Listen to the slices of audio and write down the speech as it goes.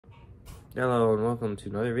Hello and welcome to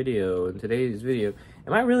another video. In today's video,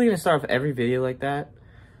 am I really gonna start off every video like that?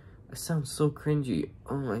 That sounds so cringy.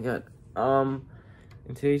 Oh my god. In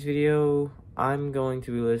today's video, I'm going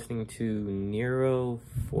to be listening to Nero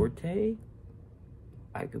Forte.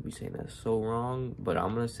 I could be saying that so wrong, but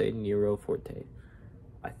I'm gonna say Nero Forte.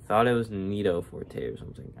 I thought it was Nero Forte or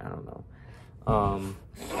something. I don't know.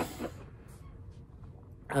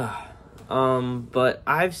 But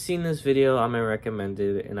I've seen this video, I'm gonna recommend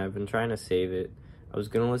it, and I've been trying to save it. I was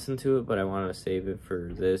gonna listen to it, but I wanted to save it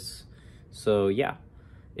for this. So yeah,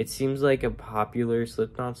 it seems like a popular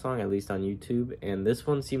Slipknot song, at least on YouTube, and this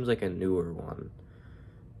one seems like a newer one.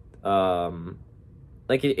 I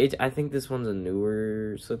think this one's a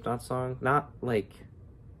newer Slipknot song, not like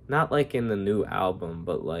in the new album,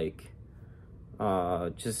 but like,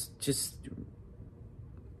 just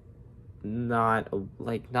not I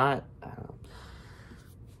don't know.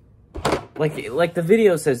 Like the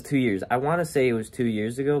video says 2 years. I want to say it was 2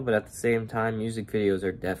 years ago, but at the same time, music videos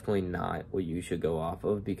are definitely not what you should go off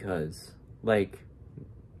of, because it's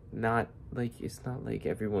not like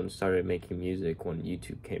everyone started making music when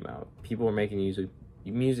YouTube came out. People were making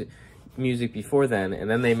music before then, and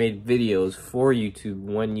then they made videos for YouTube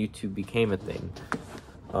when YouTube became a thing.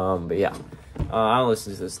 But yeah, I'll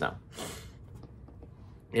listen to this now.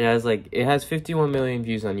 It has 51 million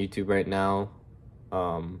views on YouTube right now.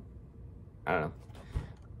 I don't know.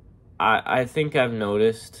 I think I've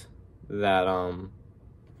noticed that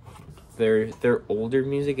their older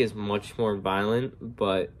music is much more violent,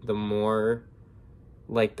 but the more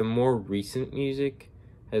recent music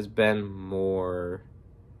has been more,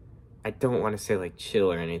 I don't want to say like chill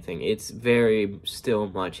or anything. It's still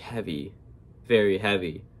much very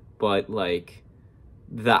heavy, but like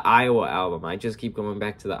the Iowa album, I just keep going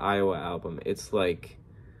back to the Iowa album. It's like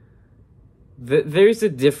there's a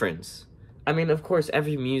difference. I mean, of course,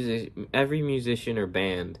 every musician or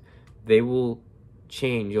band, they will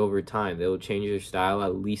change over time. They will change their style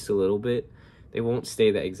at least a little bit. They won't stay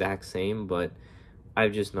the exact same, but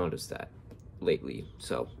I've just noticed that lately.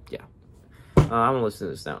 So yeah, I'm gonna listen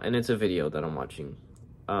to this now, and it's a video that I'm watching.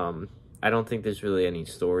 I don't think there's really any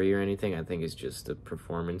story or anything. I think it's just a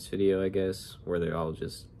performance video, I guess, where they're all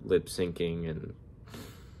just lip syncing, and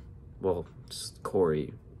well,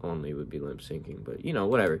 Corey only would be lip syncing, but you know,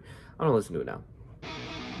 whatever. I'm gonna listen to it now.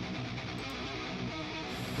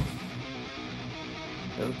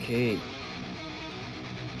 Okay.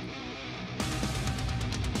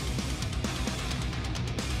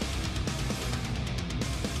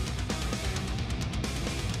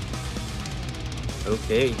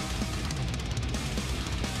 Okay.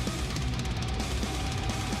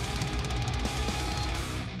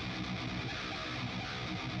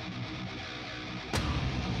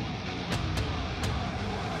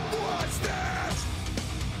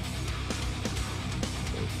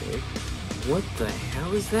 What the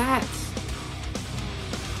hell is that?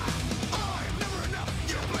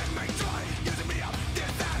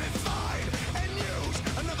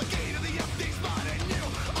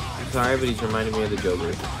 I'm sorry, but he's reminding me of the Joker.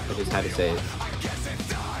 I just had to say it.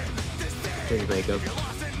 His makeup.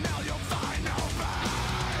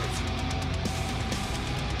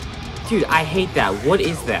 Dude, I hate that. What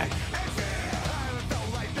is that?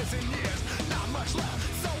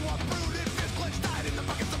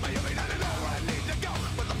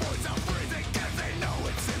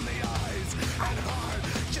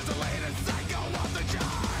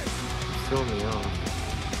 Throw me off.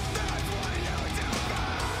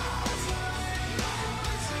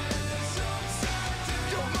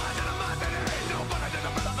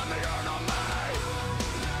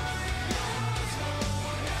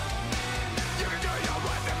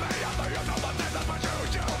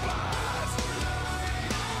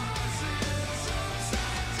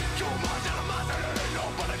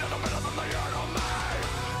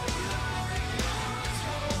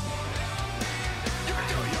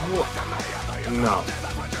 No.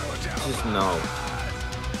 Just no.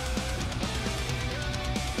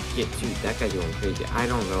 Yeah, dude, that guy's going crazy. I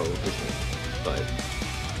don't know his name, but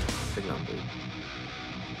the number.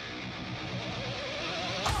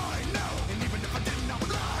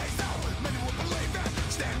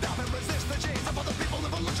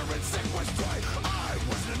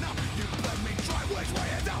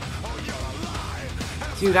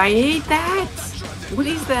 Dude, I hate that! What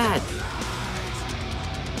is that?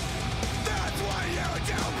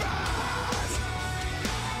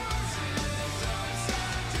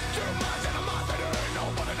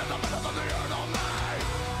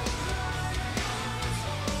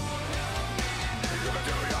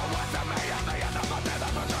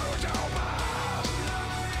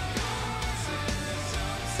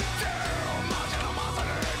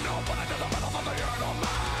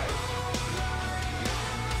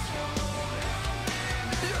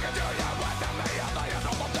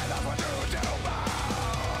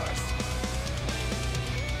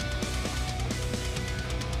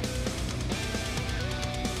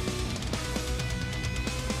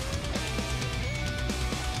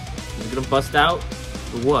 gonna bust out?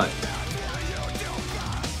 Or what?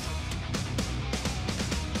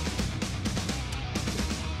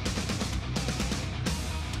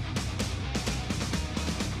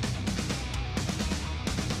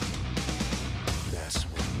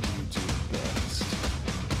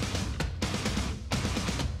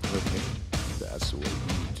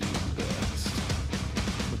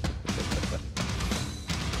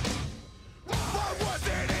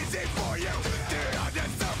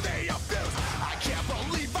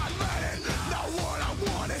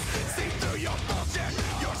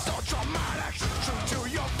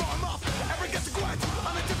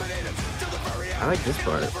 I like this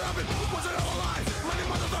part.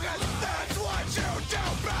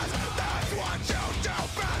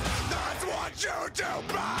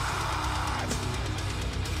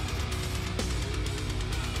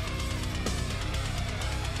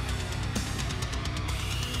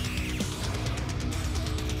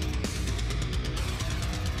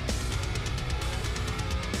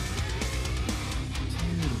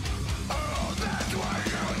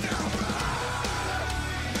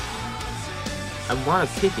 I want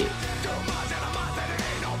to kick it.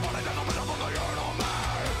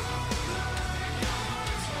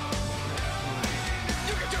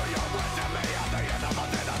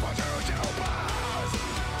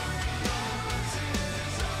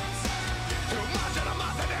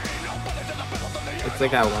 It's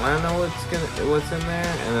like I want to know what's in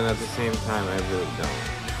there, and then at the same time I really don't.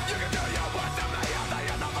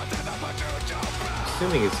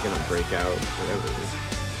 Assuming it's gonna break out, whatever.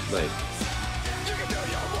 Like.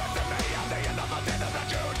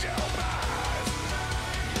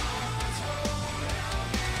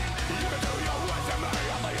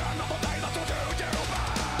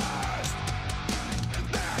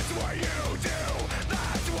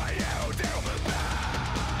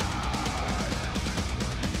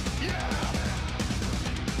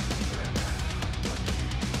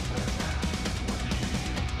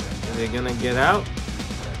 Is it gonna get out?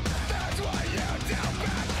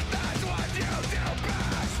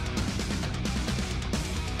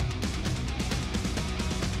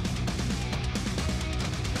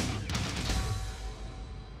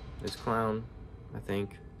 This clown, I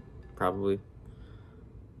think, probably.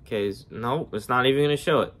 Okay, no, it's not even gonna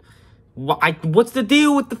show it. What's the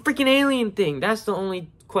deal with the freaking alien thing? That's the only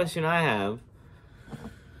question I have.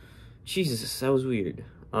 Jesus, that was weird.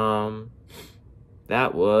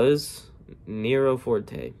 That was Nero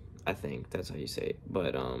Forte, I think that's how you say it.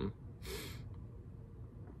 But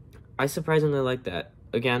I surprisingly like that.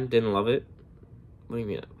 Again, didn't love it. What do you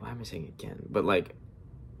mean? Why am I saying again? But like,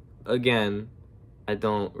 again, I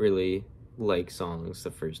don't really like songs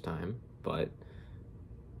the first time, but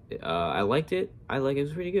I liked it. It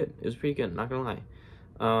was pretty good. It was pretty good, not gonna lie.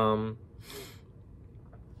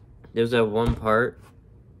 There was that one part.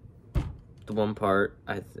 The one part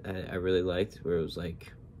I really liked where it was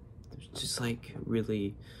like, just like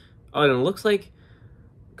really, oh, and it looks like,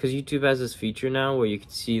 because YouTube has this feature now where you can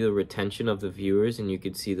see the retention of the viewers and you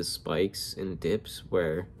can see the spikes and dips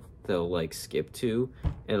where they'll like skip to,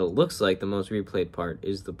 and it looks like the most replayed part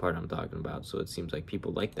is the part I'm talking about, so it seems like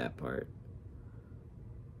people like that part.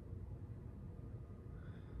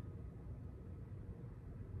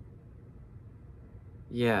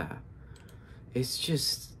 Yeah, it's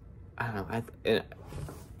just, I don't know,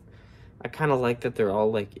 I kind of like that they're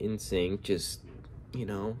all like in sync, just, you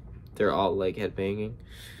know, they're all like headbanging.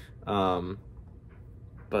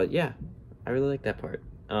 But yeah, I really like that part.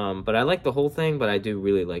 But I like the whole thing, but I do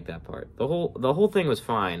really like that part. The whole thing was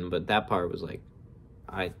fine, but that part was like,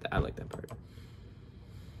 I like that part.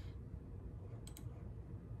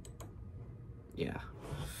 Yeah.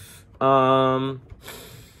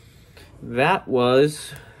 That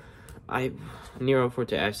was Nero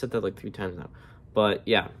Forte. I've said that like 3 times now. But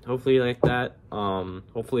yeah, hopefully you like that.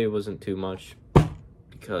 Hopefully it wasn't too much,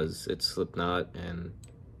 because it's Slipknot, and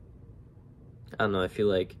I don't know, I feel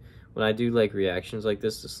like when I do like reactions like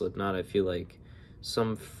this to Slipknot, I feel like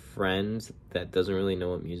some friend that doesn't really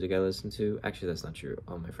know what music I listen to, actually that's not true,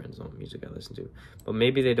 all my friends know what music I listen to, but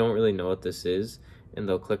maybe they don't really know what this is, and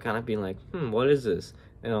they'll click on it being like, what is this?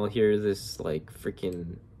 And I'll hear this like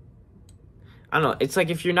freaking, I don't know, it's like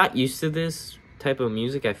if you're not used to this type of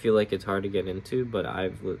music, I feel like it's hard to get into, but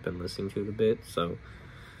I've been listening to it a bit, so,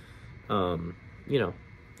 you know,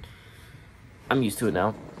 I'm used to it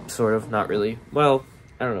now, sort of, not really, well,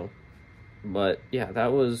 I don't know, but yeah,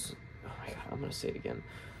 that was, oh my god, I'm gonna say it again,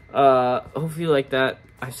 hopefully you like that.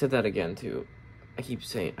 I've said that again, too. I keep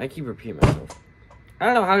repeating myself. I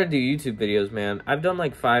don't know how to do YouTube videos, man. I've done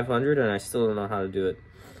like 500, and I still don't know how to do it,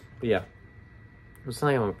 but yeah, it's not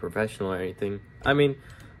like I'm a professional or anything. I mean,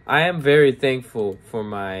 I am very thankful for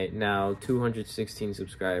my now 216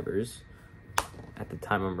 subscribers at the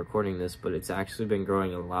time I'm recording this, but it's actually been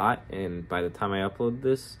growing a lot, and by the time I upload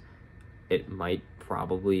this, it might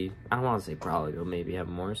probably, I don't want to say probably, but maybe have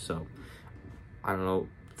more, so I don't know.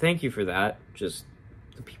 Thank you for that, just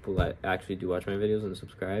the people that actually do watch my videos and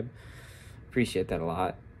subscribe. Appreciate that a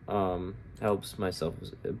lot. Helps myself,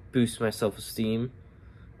 boosts my self-esteem.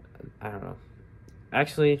 I don't know.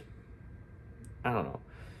 Actually, I don't know.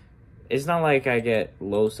 It's not like I get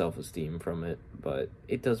low self-esteem from it, but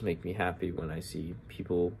it does make me happy when I see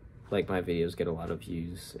people like my videos get a lot of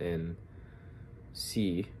views and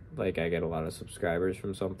see like I get a lot of subscribers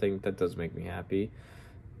from something. That does make me happy.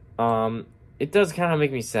 It does kind of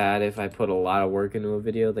make me sad if I put a lot of work into a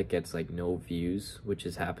video that gets like no views, which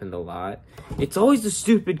has happened a lot. It's always the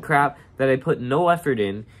stupid crap that I put no effort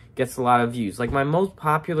in gets a lot of views. Like my most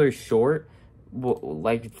popular short,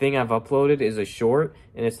 like thing I've uploaded is a short,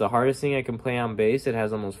 and it's the hardest thing I can play on bass. It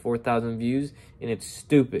has almost 4,000 views, and it's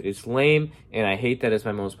stupid. It's lame, and I hate that it's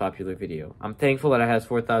my most popular video. I'm thankful that it has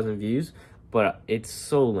 4,000 views, but it's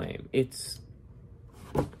so lame. It's,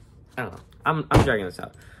 I don't know. I'm dragging this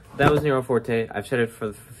out. That was Nero Forte. I've said it for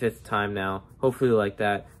the 5th time now. Hopefully you like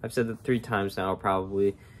that. I've said it 3 times now,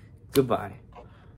 probably. Goodbye.